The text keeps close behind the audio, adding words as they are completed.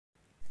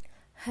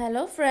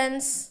Hello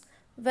friends,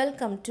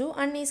 welcome to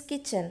Annie's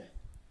Kitchen.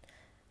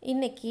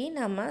 இன்னைக்கு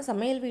நாம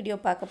சமையல் வீடியோ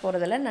பார்க்க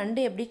போறதுல நண்டு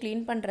எப்படி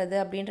க்ளீன் பண்றது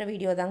அப்படிங்கற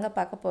வீடியோ தாங்க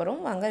பார்க்க போறோம்.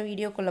 வாங்க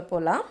வீடியோக்குள்ள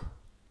போலாம்.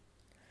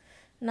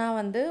 நான்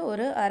வந்து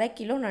ஒரு 1/2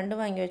 கிலோ நண்டு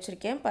வாங்கி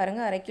வச்சிருக்கேன்.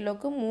 பாருங்க 1/2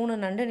 கிலோக்கு 3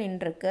 நண்டு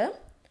நின்னுருக்கு.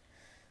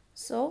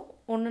 சோ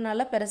ஒன்னு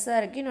நல்ல பெருசா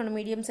இருக்கு, இன்னொரு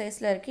மீடியம்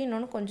சைஸ்ல இருக்கு,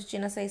 இன்னொரு கொஞ்சம்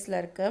சின்ன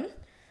சைஸ்ல இருக்கு.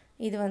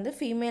 இது வந்து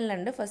ஃபீமேல்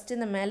நண்டு. ஃபர்ஸ்ட்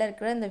இந்த மேல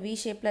இருக்கிற இந்த V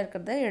ஷேப்ல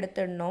இருக்கிறத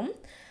எடுத்துடணும்.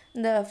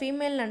 இந்த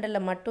ஃபீமேல் நண்டல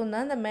மட்டும்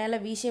தான் இந்த மேல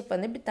V ஷேப்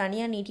வந்து இப்படி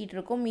தனியா நீட்டிட்டு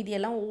இருக்கும். மீதி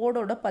எல்லாம்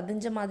ஓடோட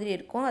பதிஞ்ச மாதிரி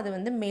இருக்கும். அது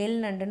வந்து மேல்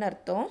நண்டுன்னு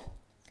அர்த்தம்.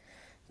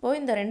 இப்போ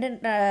இந்த ரெண்டு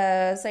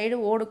சைடு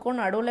ஓடுக்கும்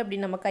நடுவுல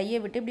இப்படி நம்ம கையை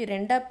விட்டு இப்படி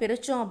ரெண்டா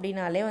பிரிச்சோம்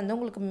அப்படினாலே வந்து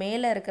உங்களுக்கு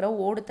மேல இருக்கிற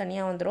ஓடு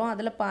தனியா வந்துரும்.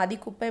 அதுல பாதி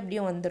குப்பை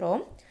இப்படியே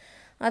வந்துரும்.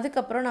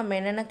 அதுக்கு அப்புறம் நம்ம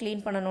என்னென்ன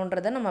க்ளீன்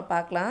பண்ணனும்ன்றதை நம்ம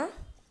பார்க்கலாம்.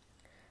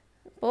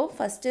 இப்போ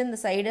ஃபர்ஸ்ட் இந்த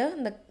சைடு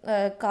இந்த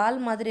கால்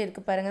மாதிரி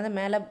இருக்கு பாருங்க. அந்த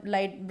மேல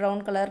லைட்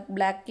பிரவுன் கலர்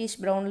blackish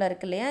brownல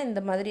இருக்கு இல்லையா, இந்த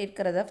மாதிரி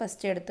இருக்குறத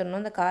ஃபர்ஸ்ட்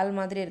எடுத்துறணும். அந்த கால்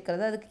மாதிரி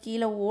இருக்குறது அதுக்கு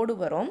கீழ ஓடு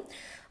வரும்.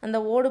 அந்த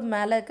ஓடு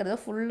மேல இருக்குறத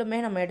ஃபுல்லுமே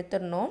நம்ம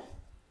எடுத்துறணும்.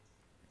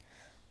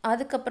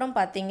 அதுக்கு அப்புறம்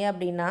பாத்தீங்க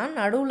அப்படினா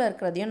நடுவுல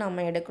இருக்குறதையும்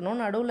நாம எடுக்கணும்.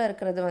 நடுவுல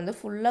இருக்குறது வந்து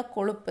ஃபுல்லா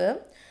கொழுப்பு.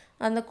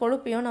 அந்த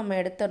கொழுப்பையும் நம்ம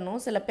எடுத்துறணும்.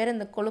 சில பேர்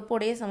இந்த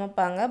கொழுப்போடயே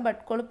சமைப்பாங்க.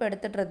 பட் கொழுப்பு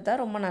எடுத்துறது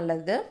தான் ரொம்ப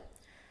நல்லது.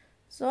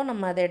 சோ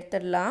நம்ம அதை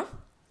எடுத்துடலாம்.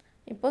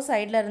 இப்போ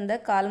சைடுல இருந்த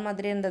கால்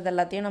மாதிரி இருந்தது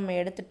எல்லாத்தையும் நம்ம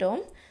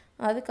எடுத்துட்டோம்.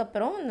 அதுக்கு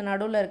அப்புறம் இந்த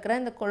நடுவுல இருக்கிற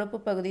இந்த கொழுப்பு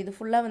பகுதி இது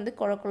ஃபுல்லா வந்து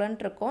கொழகொழன்னு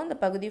இருக்கும். அந்த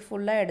பகுதி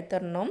ஃபுல்லா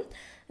எடுத்துறணும்.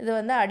 இது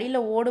வந்து அடியில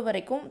ஓடு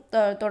வரைக்கும்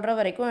தொடர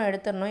வரைக்கும்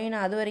எடுத்துறணும். ஏன்னா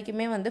அது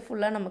வரைக்குமே வந்து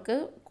ஃபுல்லா நமக்கு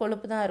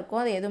கொழுப்பு தான்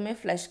இருக்கும். அது எதுவுமே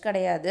ஃப்ளஷ்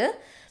கிடையாது.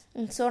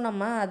 சோ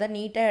நம்ம அதை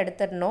நீட்டா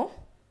எடுத்துறணும்.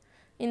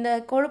 இந்த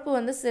கொழுப்பு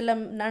வந்து சில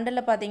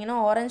நண்டுல பாத்தீங்கன்னா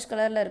ஆரஞ்சு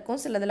கலர்ல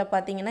இருக்கும். சிலதுல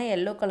பாத்தீங்கன்னா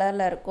yellow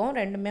கலர்ல இருக்கும்.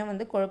 ரெண்டுமே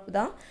வந்து கொழுப்பு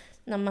தான்.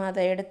 நம்ம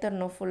அதை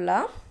எடுத்துறணும்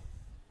ஃபுல்லா.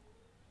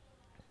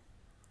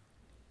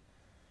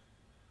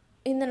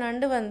 இந்த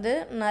நண்டு வந்து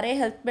நிறைய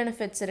ஹெல்த்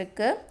பெனிஃபிட்ஸ்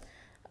இருக்கு.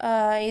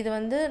 இது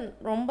வந்து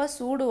ரொம்ப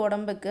சூடு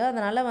உடம்புக்கு.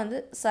 அதனால வந்து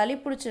சளி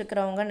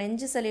பிடிச்சிருக்கிறவங்க,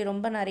 நெஞ்சு சளி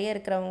ரொம்ப நிறைய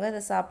இருக்கிறவங்க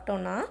இத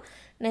சாப்பிட்டோம்னா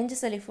நெஞ்சு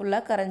சளி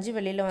ஃபுல்லா கரைஞ்சி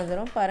வெளியில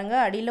வந்துரும். பாருங்க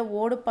அடியில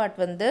ஓடு பார்ட்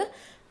வந்து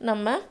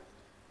நம்ம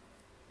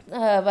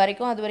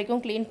அது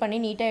வரைக்கும் க்ளீன் பண்ணி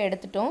நீட்டா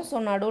எடுத்துட்டோம்.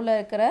 சோ நடுவுல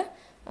இருக்கிற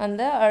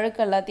அந்த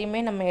அழுக்கு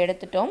எல்லாத்தையுமே நம்ம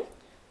எடுத்துட்டோம்.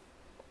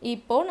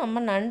 இப்போ நம்ம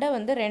நண்டை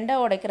வந்து ரெண்டா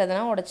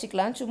உடைக்கிறதுனா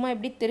உடைச்சிக்கலாம். சும்மா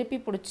இப்படி திருப்பி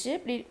பிடிச்சி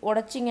இப்படி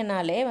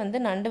உடைச்சிங்கனாலே வந்து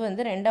நண்டு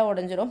வந்து ரெண்டா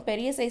உடைஞ்சிரும்.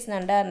 பெரிய சைஸ்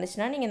நண்டா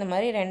இருந்துச்சுன்னா நீங்க இந்த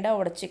மாதிரி ரெண்டா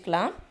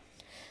உடைச்சிக்கலாம்.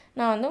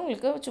 நான் வந்து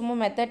உங்களுக்கு சும்மா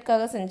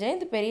மெத்தட்காக செஞ்சேன்.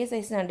 இது பெரிய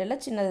சைஸ் நண்டுல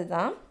சின்னது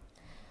தான்.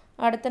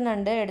 அடுத்த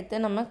நண்டை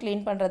எடுத்து நம்ம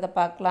க்ளீன் பண்றத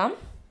பார்க்கலாம்.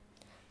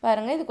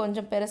 பாருங்க இது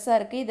கொஞ்சம் பெருசா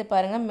இருக்கு. இது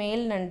பாருங்க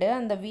மேல் நண்டு.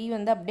 அந்த V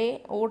வந்து அப்படியே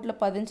ஓட்ல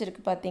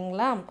பதிஞ்சிருக்கு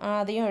பாத்தீங்களா?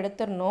 அதையும்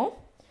எடுத்துறணும்.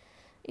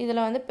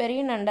 இதுல வந்து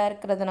பெரிய நண்டா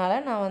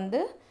இருக்குறதுனால நான்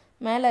வந்து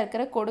மேல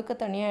இருக்கிற கொடுக்க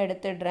தனியா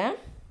எடுத்துடுறேன்.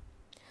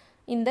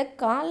 இந்த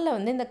கால்ல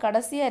வந்து இந்த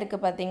கடைசியா இருக்கு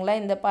பாத்தீங்களா,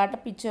 இந்த பாட்டை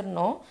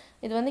பிச்சிரணும்.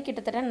 இது வந்து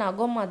கிட்டத்தட்ட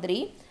நகம் மாதிரி.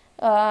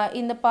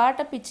 இந்த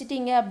பாட்டை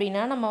பிச்சிட்டீங்க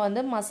அப்படினா நம்ம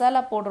வந்து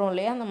மசாலா போடுறோம்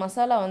இல்லையா, அந்த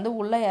மசாலா வந்து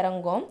உள்ள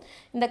இறங்கும்.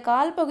 இந்த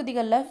கால்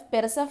பகுதிகள்ல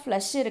பெருசா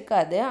ஃப்ளஷ்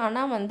இருக்காது.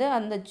 ஆனா வந்து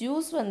அந்த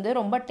ஜூஸ் வந்து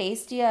ரொம்ப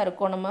டேஸ்டியா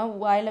இருக்கும். நம்ம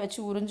வாயில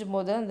வச்சு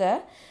உறிஞ்சும்போது அந்த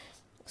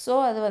சோ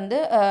அது வந்து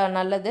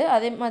நல்லது.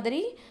 அதே மாதிரி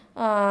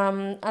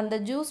அந்த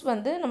ஜூஸ்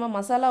வந்து நம்ம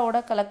மசாலாவோட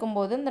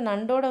கலக்கும்போது இந்த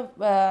நண்டோட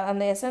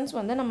அந்த எசன்ஸ்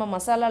வந்து நம்ம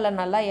மசாலால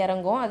நல்லா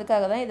இறங்கும்.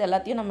 அதுக்காக தான் இது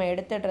எல்லாத்தையும் நம்ம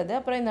எடுத்துடுறது.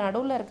 அப்புறம் இந்த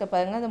நடுவுல இருக்க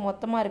பாருங்க அது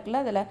மொத்தமா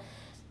இருக்குல, அதுல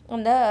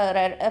அந்த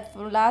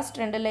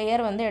லாஸ்ட் 2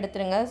 லேயர் வந்து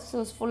எடுத்துருங்க.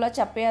 ஃபுல்லா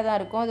சப்பையா தான்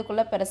இருக்கும்.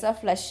 அதுக்குள்ள பெருசா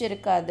ஃப்ளஷ்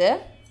இருக்காது.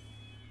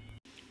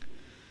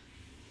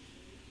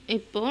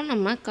 இப்போ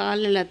நம்ம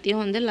கால்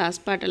எல்லாத்தையும் வந்து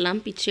லாஸ்ட் பார்ட்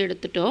எல்லாம் பிச்சு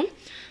எடுத்துட்டோம்.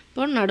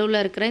 இப்போ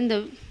நடுவுல இருக்கிற இந்த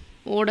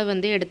ஓட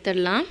வந்து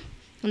எடுத்துடலாம்.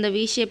 அந்த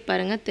V ஷேப்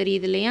பாருங்க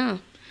தெரியுது இல்லையா?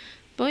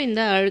 இப்போ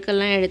இந்த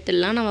அழுக்கெல்லாம்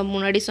எடுத்துடலாம். நம்ம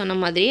முன்னாடி சொன்ன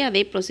மாதிரி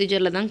அதே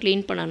ப்ரொசீஜர்ல தான்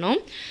க்ளீன் பண்ணனும்.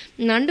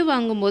 நண்டு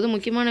வாங்கும்போது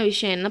முக்கியமான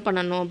விஷயம் என்ன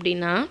பண்ணனும்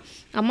அப்படினா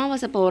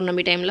அமாவாசை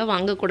பௌர்ணமி டைம்ல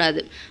வாங்க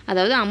கூடாது.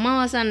 அதாவது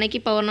அமாவாசை அன்னைக்கு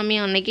பௌர்ணமி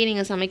அன்னைக்கு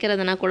நீங்க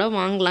சமைக்கிறதுனா கூட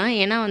வாங்கலாம்.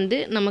 ஏனா வந்து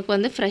நமக்கு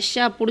வந்து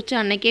ஃப்ரெஷா புடிச்ச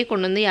அன்னைக்கே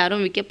கொண்டு வந்து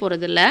யாரும் விக்க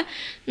போறது இல்ல.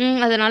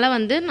 அதனால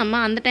வந்து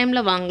நம்ம அந்த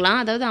டைம்ல வாங்கலாம்.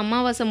 அதாவது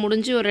அமாவாசை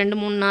முடிஞ்சு ஒரு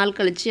 2-3 நாள்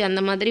கழிச்சு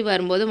அந்த மாதிரி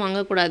வரும்போது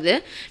வாங்க கூடாது.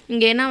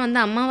 ஏனா வந்து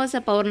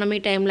அமாவாசை பௌர்ணமி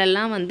டைம்ல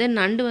எல்லாம் வந்து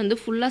நண்டு வந்து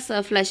ஃபுல்லா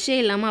ஃப்ளஷே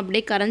இல்லாம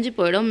அப்படியே கரைஞ்சு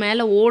போய்டும்.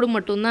 மேல ஓடு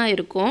மட்டும் தான்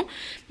இருக்கும்.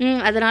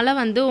 அதனால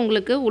வந்து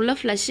உங்களுக்கு உள்ள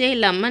ஃப்ளஷே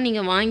இல்லாம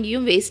நீங்க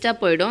வாங்கியும் வேஸ்டா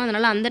போய்டும்.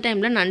 அதனால அந்த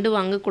டைம்ல நண்டு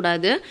வாங்க கூடாது.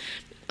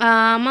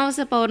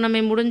 அமாவாசை பௌர்ணமி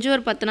முடிஞ்சு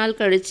ஒரு 10 நாள்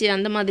கழிச்சு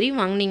அந்த மாதிரி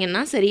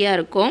வாங்குனீங்கன்னா சரியா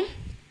இருக்கும்.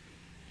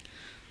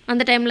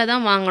 அந்த டைம்ல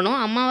தான் வாங்கணும்.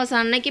 அமாவாசை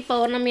அன்னைக்கு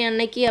பௌர்ணமி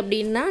அன்னைக்கு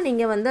அப்படினா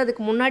நீங்க வந்து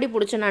அதுக்கு முன்னாடி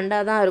புடிச்ச நண்டா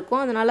தான்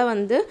இருக்கும். அதனால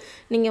வந்து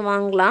நீங்க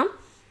வாங்கலாம்.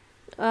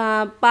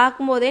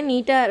 பாக்கும்போதே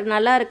நீட்டா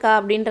நல்லா இருக்கா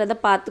அப்படின்றத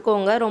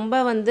பாத்துக்கோங்க. ரொம்ப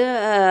வந்து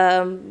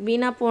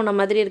வீணா போன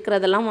மாதிரி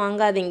இருக்குறதெல்லாம்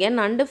வாங்காதீங்க.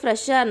 நண்டு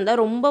ஃப்ரெஷ்ஷா இருந்தா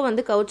ரொம்ப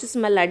வந்து கவுச்சி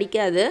ஸ்மெல்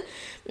அடிக்காது.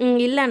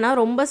 இல்லனா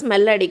ரொம்ப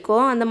ஸ்மெல்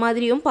அடிக்கும். அந்த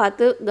மாதிரியும்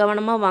பார்த்து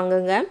கவனமா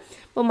வாங்குங்க.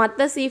 இப்போ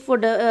மற்ற சீ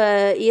ஃபுட்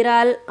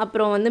இறால்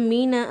அப்புறம் வந்து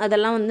மீன்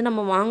அதெல்லாம் வந்து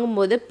நம்ம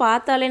வாங்கும்போது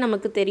பார்த்தாலே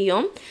நமக்கு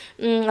தெரியும்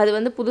அது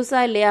வந்து புதுசா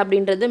இல்லையா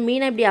அப்படின்றது.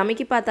 மீனை இப்படி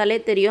அமைக்கி பார்த்தாலே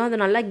தெரியும். அது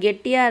நல்லா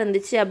கெட்டியாக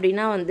இருந்துச்சு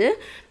அப்படின்னா வந்து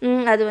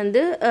அது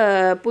வந்து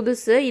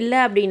புதுசு. இல்லை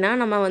அப்படின்னா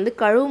நம்ம வந்து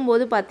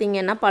கழுவும்போது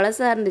பார்த்திங்கன்னா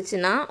பழசாக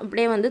இருந்துச்சுன்னா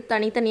அப்படியே வந்து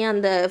தனித்தனியாக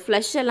அந்த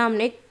ஃப்ளஷ்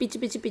எல்லாமே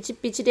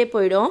பிச்சுட்டே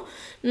போயிடும்.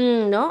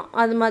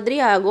 அது மாதிரி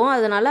ஆகும்.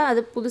 அதனால்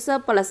அது புதுசாக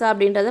பழசா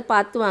அப்படின்றத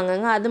பார்த்து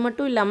வாங்குங்க. அது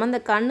மட்டும் இல்லாமல்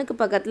அந்த கண்ணுக்கு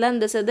பக்கத்தில்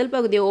அந்த செதில்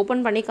பகுதியை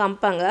ஓப்பன் பண்ணி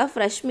காமிப்பாங்க.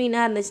 ஃப்ரெஷ்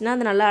மீனாக இருந்துச்சுன்னா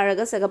அது நல்லா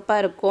அழகாக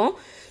சிகப்பாக இருக்கும்.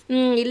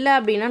 இல்லை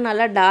அப்படின்னா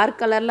நல்லா டார்க்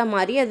கலரில்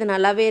மாதிரி அது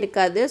நல்லாவே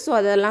இருக்காது. ஸோ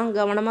அதெல்லாம்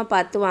கவனமாக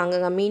பார்த்து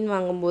வாங்குங்க மீன்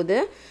வாங்கும்போது.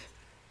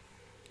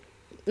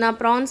 நான்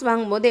ப்ரான்ஸ்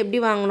வாங்கும்போது எப்படி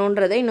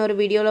வாங்கணுன்றதை இன்னொரு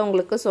வீடியோவில்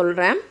உங்களுக்கு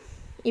சொல்கிறேன்.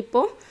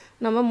 இப்போது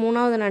நம்ம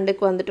 3வது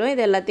நண்டுக்கு வந்துட்டோம்.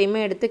 இது எல்லாத்தையுமே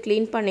எடுத்து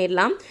க்ளீன்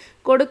பண்ணிடலாம்.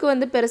 கொடுக்கு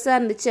வந்து பெருசாக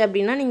இருந்துச்சு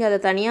அப்படின்னா நீங்கள் அதை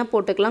தனியாக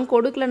போட்டுக்கலாம்.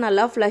 கொடுக்கில்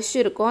நல்லா ஃப்ளஷ்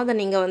இருக்கும். அதை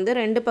நீங்கள் வந்து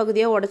 2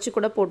 பகுதியாக உடச்சி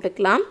கூட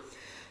போட்டுக்கலாம்.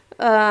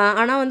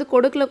 ஆனால் வந்து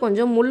கொடுக்கில்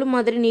கொஞ்சம் முள்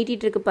மாதிரி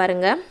நீட்டிகிட்டு இருக்கு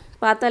பாருங்கள்,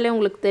 பார்த்தாலே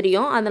உங்களுக்கு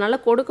தெரியும். அதனால்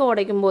கொடுக்க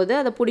உடைக்கும் போது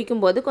அதை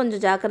பிடிக்கும்போது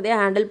கொஞ்சம் ஜாக்கிரதையாக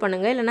ஹேண்டில்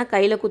பண்ணுங்கள், இல்லைனா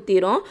கையில்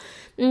குத்திரும்.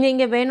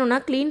 நீங்கள் வேணும்னா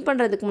க்ளீன்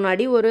பண்ணுறதுக்கு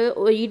முன்னாடி ஒரு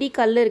இடி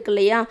கல் இருக்கு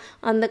இல்லையா,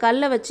 அந்த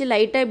கல்லை வச்சு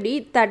லைட்டாக இப்படி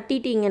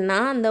தட்டிட்டிங்கன்னா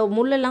அந்த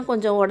முள்ளெல்லாம்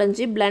கொஞ்சம்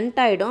உடஞ்சி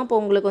பிளண்ட் ஆகிடும். அப்போ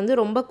உங்களுக்கு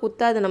வந்து ரொம்ப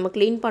குத்தாது நம்ம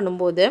க்ளீன்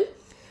பண்ணும்போது.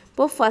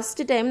 இப்போது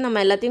ஃபஸ்ட்டு டைம் நம்ம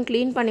எல்லாத்தையும்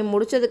க்ளீன் பண்ணி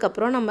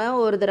முடித்ததுக்கப்புறம் நம்ம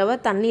ஒரு தடவை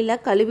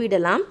தண்ணியில்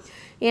கழுவிடலாம்.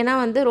 ஏன்னா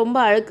வந்து ரொம்ப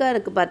அழுக்காக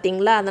இருக்குது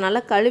பார்த்தீங்களா,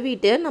 அதனால்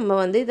கழுவிட்டு நம்ம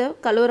வந்து இதை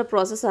கழுவுற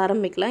ப்ராசஸ்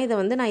ஆரம்பிக்கலாம். இதை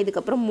வந்து நான்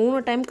இதுக்கப்புறம்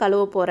 3 டைம்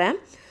கழுவ போகிறேன்.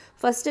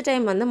 ஃபஸ்ட்டு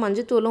டைம் வந்து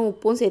மஞ்சத்தூளும்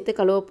உப்பும் சேர்த்து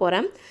கழுவ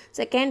போகிறேன்.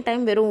 செகண்ட்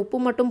டைம் வெறும் உப்பு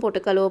மட்டும் போட்டு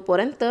கழுவ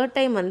போகிறேன். தேர்ட்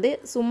டைம் வந்து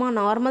சும்மா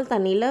நார்மல்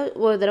தண்ணியில்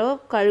ஒரு தடவை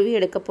கழுவி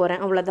எடுக்க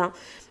போகிறேன், அவ்வளோதான்.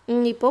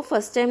 இப்போது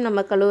ஃபஸ்ட் டைம் நம்ம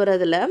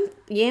கழுவுறதுல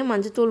ஏன்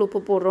மஞ்சத்தூள் உப்பு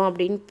போடுறோம்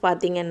அப்படின்னு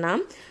பார்த்திங்கன்னா,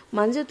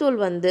 மஞ்சத்தூள்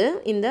வந்து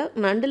இந்த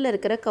நண்டில்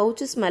இருக்கிற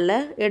கவுச்சி ஸ்மெல்லை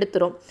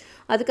எடுத்துரும்.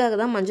 அதுக்காக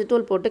தான்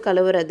மஞ்சத்தூள் போட்டு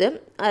கழுவுறது.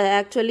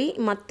 ஆக்சுவலி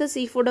மற்ற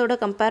சீஃபுட்டோட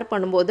கம்பேர்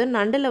பண்ணும்போது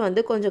நண்டில்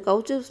வந்து கொஞ்சம்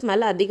கவுச்சி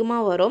ஸ்மெல்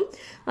அதிகமாக வரும்.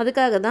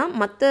 அதுக்காக தான்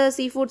மற்ற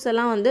சீஃபுட்ஸ்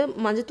எல்லாம் வந்து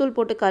மஞ்சத்தூள்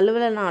போட்டு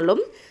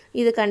கழுவலைனாலும்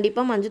இது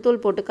கண்டிப்பாக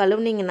மஞ்சத்தூள் போட்டு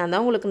கழுவுனீங்கன்னா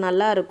தான் உங்களுக்கு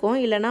நல்லாயிருக்கும்.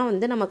 இல்லைனா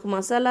வந்து நமக்கு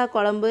மசாலா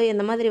குழம்பு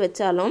எந்த மாதிரி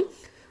வச்சாலும்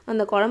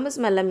அந்த குழம்பு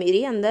ஸ்மெல்லை மீறி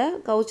அந்த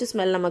கவுச்சி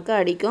ஸ்மெல் நமக்கு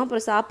அடிக்கும்.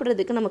 அப்புறம்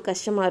சாப்பிட்றதுக்கு நமக்கு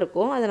கஷ்டமாக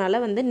இருக்கும்.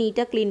 அதனால் வந்து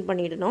நீட்டாக க்ளீன்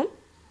பண்ணிடணும்.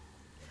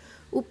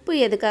 உப்பு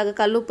எதுக்காக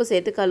கல்லுப்பு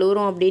சேர்த்து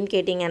கழுவுறோம் அப்படின்னு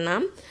கேட்டிங்கன்னா,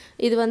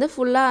 இது வந்து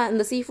ஃபுல்லாக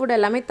இந்த சீஃபுட்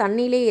எல்லாமே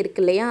தண்ணியிலே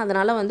இருக்கு இல்லையா,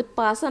 அதனால் வந்து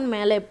பாசன்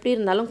மேலே எப்படி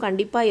இருந்தாலும்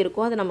கண்டிப்பாக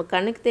இருக்கும். அது நம்ம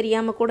கண்ணுக்கு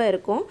தெரியாமல் கூட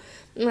இருக்கும்.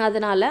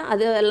 அதனால்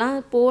அதெல்லாம்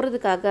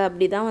போகிறதுக்காக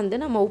அப்படி தான் வந்து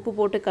நம்ம உப்பு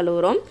போட்டு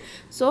கழுவுறோம்.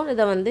 ஸோ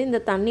இதை வந்து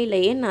இந்த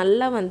தண்ணியிலையே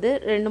நல்லா வந்து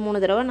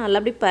 2-3 தடவை நல்லா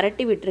அப்படி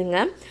பரட்டி விட்டுருங்க.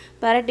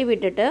 பரட்டி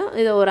விட்டுட்டு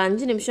இதை ஒரு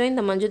 5 நிமிஷம்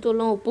இந்த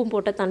மஞ்சத்தூளும் உப்பும்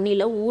போட்ட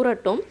தண்ணியில்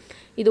ஊறட்டும்.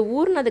 இது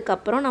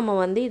ஊறினதுக்கப்புறம் நம்ம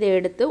வந்து இதை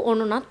எடுத்து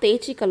ஒன்றுனா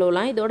தேய்ச்சி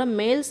கழுவலாம். இதோட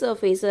மேல்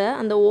சர்ஃபேஸை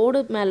அந்த ஓடு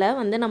மேலே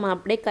வந்து நம்ம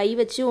அப்படியே கை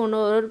வச்சு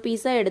ஒரு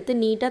பீஸாக எடுத்து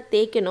நீட்டாக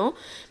தேய்க்கணும்.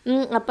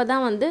 அப்போ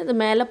தான் வந்து இது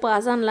மேலே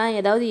பாசான்லாம்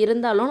ஏதாவது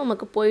இருந்தாலும்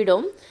நமக்கு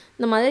போயிடும்.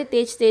 இந்த மாதிரி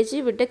தேய்ச்சி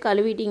விட்டு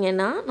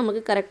கழுவிட்டிங்கன்னா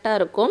நமக்கு கரெக்டாக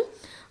இருக்கும்.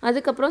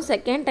 அதுக்கப்புறம்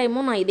செகண்ட்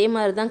டைமும் நான் இதே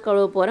மாதிரி தான்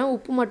கழுவ போகிறேன்.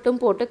 உப்பு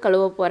மட்டும் போட்டு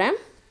கழுவ போகிறேன்.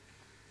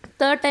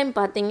 தேர்ட் டைம்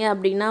பார்த்தீங்க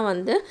அப்படின்னா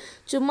வந்து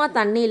சும்மா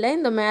தண்ணியில்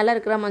இந்த மேலே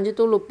இருக்கிற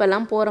மஞ்சத்தூள்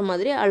உப்பெல்லாம் போகிற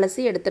மாதிரி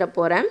அலசி எடுத்துகிற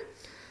போகிறேன்.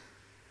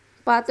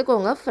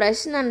 பார்த்துக்கோங்க,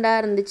 ஃப்ரெஷ் நண்டாக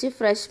இருந்துச்சு,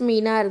 ஃப்ரெஷ்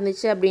மீனாக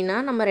இருந்துச்சு அப்படின்னா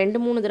நம்ம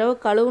 2-3 தடவை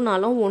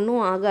கழுவுனாலும்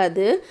ஒன்றும்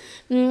ஆகாது.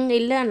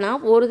 இல்லைன்னா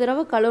ஒரு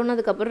தடவை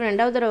கழுவுனதுக்கப்புறம்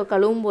 2வது தடவை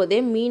கழுவும் போதே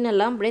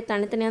மீனெல்லாம் அப்படியே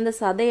தனித்தனியாக அந்த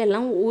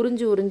சதையெல்லாம்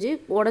உறிஞ்சி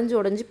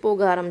உடஞ்சி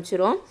போக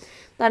ஆரம்பிச்சிரும்.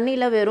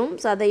 தண்ணியில் வெறும்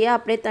சதையாக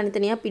அப்படியே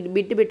தனித்தனியாக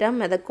பிட்டாக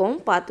மிதக்கும்.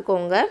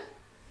 பார்த்துக்கோங்க.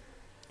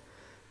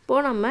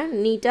 இப்போது நம்ம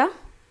நீட்டாக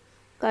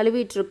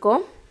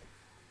கழுவிட்டுருக்கோம்.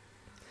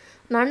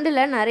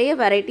 நண்டில் நிறைய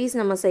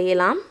வெரைட்டிஸ் நம்ம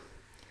செய்யலாம்.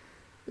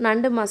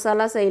 நண்டு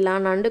மசாலா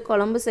செய்யலாம், நண்டு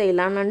குழம்பு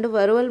செய்யலாம், நண்டு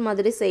வறுவல்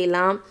மாதிரி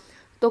செய்யலாம்,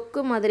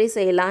 தொக்கு மாதிரி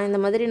செய்யலாம். இந்த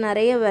மாதிரி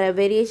நிறைய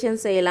வேரியேஷன்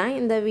செய்யலாம்.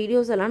 இந்த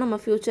வீடியோஸ் எல்லாம் நம்ம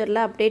ஃப்யூச்சரில்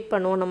அப்டேட்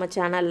பண்ணுவோம் நம்ம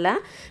சேனலில்.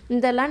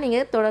 இதெல்லாம்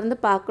நீங்கள் தொடர்ந்து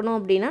பார்க்கணும்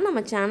அப்படின்னா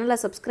நம்ம சேனலை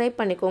சப்ஸ்கிரைப்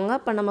பண்ணிக்கோங்க.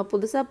 அப்போ நம்ம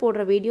புதுசாக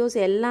போடுற வீடியோஸ்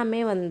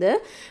எல்லாமே வந்து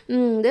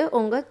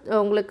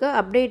உங்களுக்கு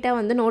அப்டேட்டாக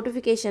வந்து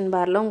நோட்டிஃபிகேஷன்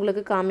பாரில்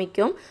உங்களுக்கு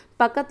காமிக்கும்.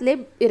 பக்கத்துலேயே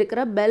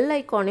இருக்கிற பெல்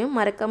ஐக்கானையும்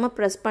மறக்காமல்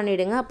ப்ரெஸ்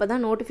பண்ணிவிடுங்க. அப்போ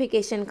தான்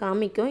நோட்டிஃபிகேஷன்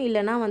காமிக்கும்.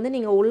 இல்லைனா வந்து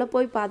நீங்கள் உள்ளே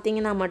போய்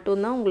பார்த்தீங்கன்னா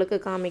மட்டும்தான் உங்களுக்கு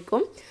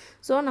காமிக்கும்.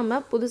 ஸோ நம்ம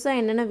புதுசாக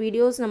என்னென்ன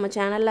வீடியோஸ் நம்ம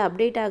சேனலில்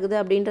அப்டேட் ஆகுது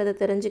அப்படின்றத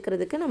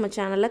தெரிஞ்சுக்கிறதுக்கு நம்ம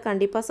சேனலை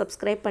கண்டிப்பாக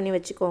சப்ஸ்கிரைப் பண்ணி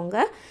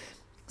வச்சுக்கோங்க.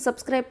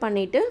 சப்ஸ்கிரைப்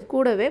பண்ணிவிட்டு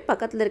கூடவே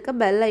பக்கத்தில் இருக்க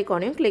பெல்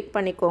ஐக்கானையும் கிளிக்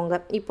பண்ணிக்கோங்க.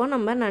 இப்போ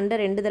நம்ம நண்டை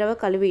 2 தடவை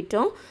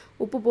கழுவிட்டோம்.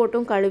 உப்பு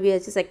போட்டும்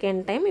கழுவியாச்சு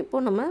செகண்ட் டைம்.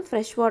 இப்போது நம்ம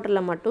ஃப்ரெஷ்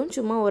வாட்டரில் மட்டும்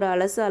சும்மா ஒரு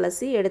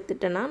அலசி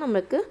எடுத்துட்டோன்னா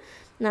நமக்கு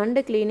நண்டு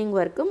க்ளீனிங்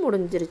ஒர்க்கு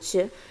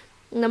முடிஞ்சிருச்சு.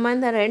 நம்ம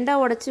இந்த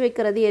 2ஆக உடச்சி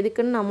வைக்கிறது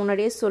எதுக்குன்னு நான்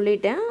முன்னாடியே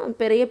சொல்லிட்டேன்.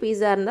 பெரிய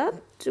பீஸாக இருந்தால்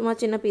சும்மா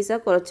சின்ன பீஸாக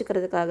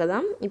குறைச்சிக்கிறதுக்காக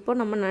தான். இப்போ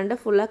நம்ம நண்டை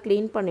ஃபுல்லாக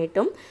க்ளீன்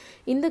பண்ணிட்டோம்.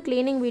 இந்த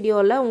க்ளீனிங்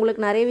வீடியோவில்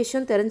உங்களுக்கு நிறைய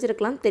விஷயம்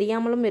தெரிஞ்சிருக்கலாம்,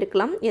 தெரியாமலும்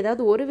இருக்கலாம்.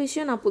 ஏதாவது ஒரு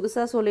விஷயம் நான்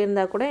புதுசாக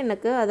சொல்லியிருந்தா கூட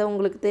எனக்கு அதை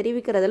உங்களுக்கு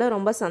தெரிவிக்கிறதுல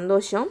ரொம்ப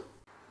சந்தோஷம்.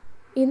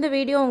 இந்த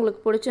வீடியோ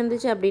உங்களுக்கு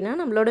பிடிச்சிருந்துச்சு அப்படின்னா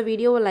நம்மளோட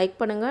வீடியோவை லைக்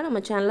பண்ணுங்கள்,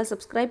 நம்ம சேனலை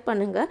சப்ஸ்கிரைப்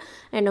பண்ணுங்கள்,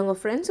 அண்ட் உங்கள்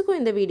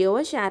ஃப்ரெண்ட்ஸுக்கும் இந்த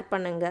வீடியோவை ஷேர்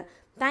பண்ணுங்கள்.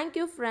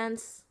 Thank you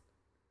friends.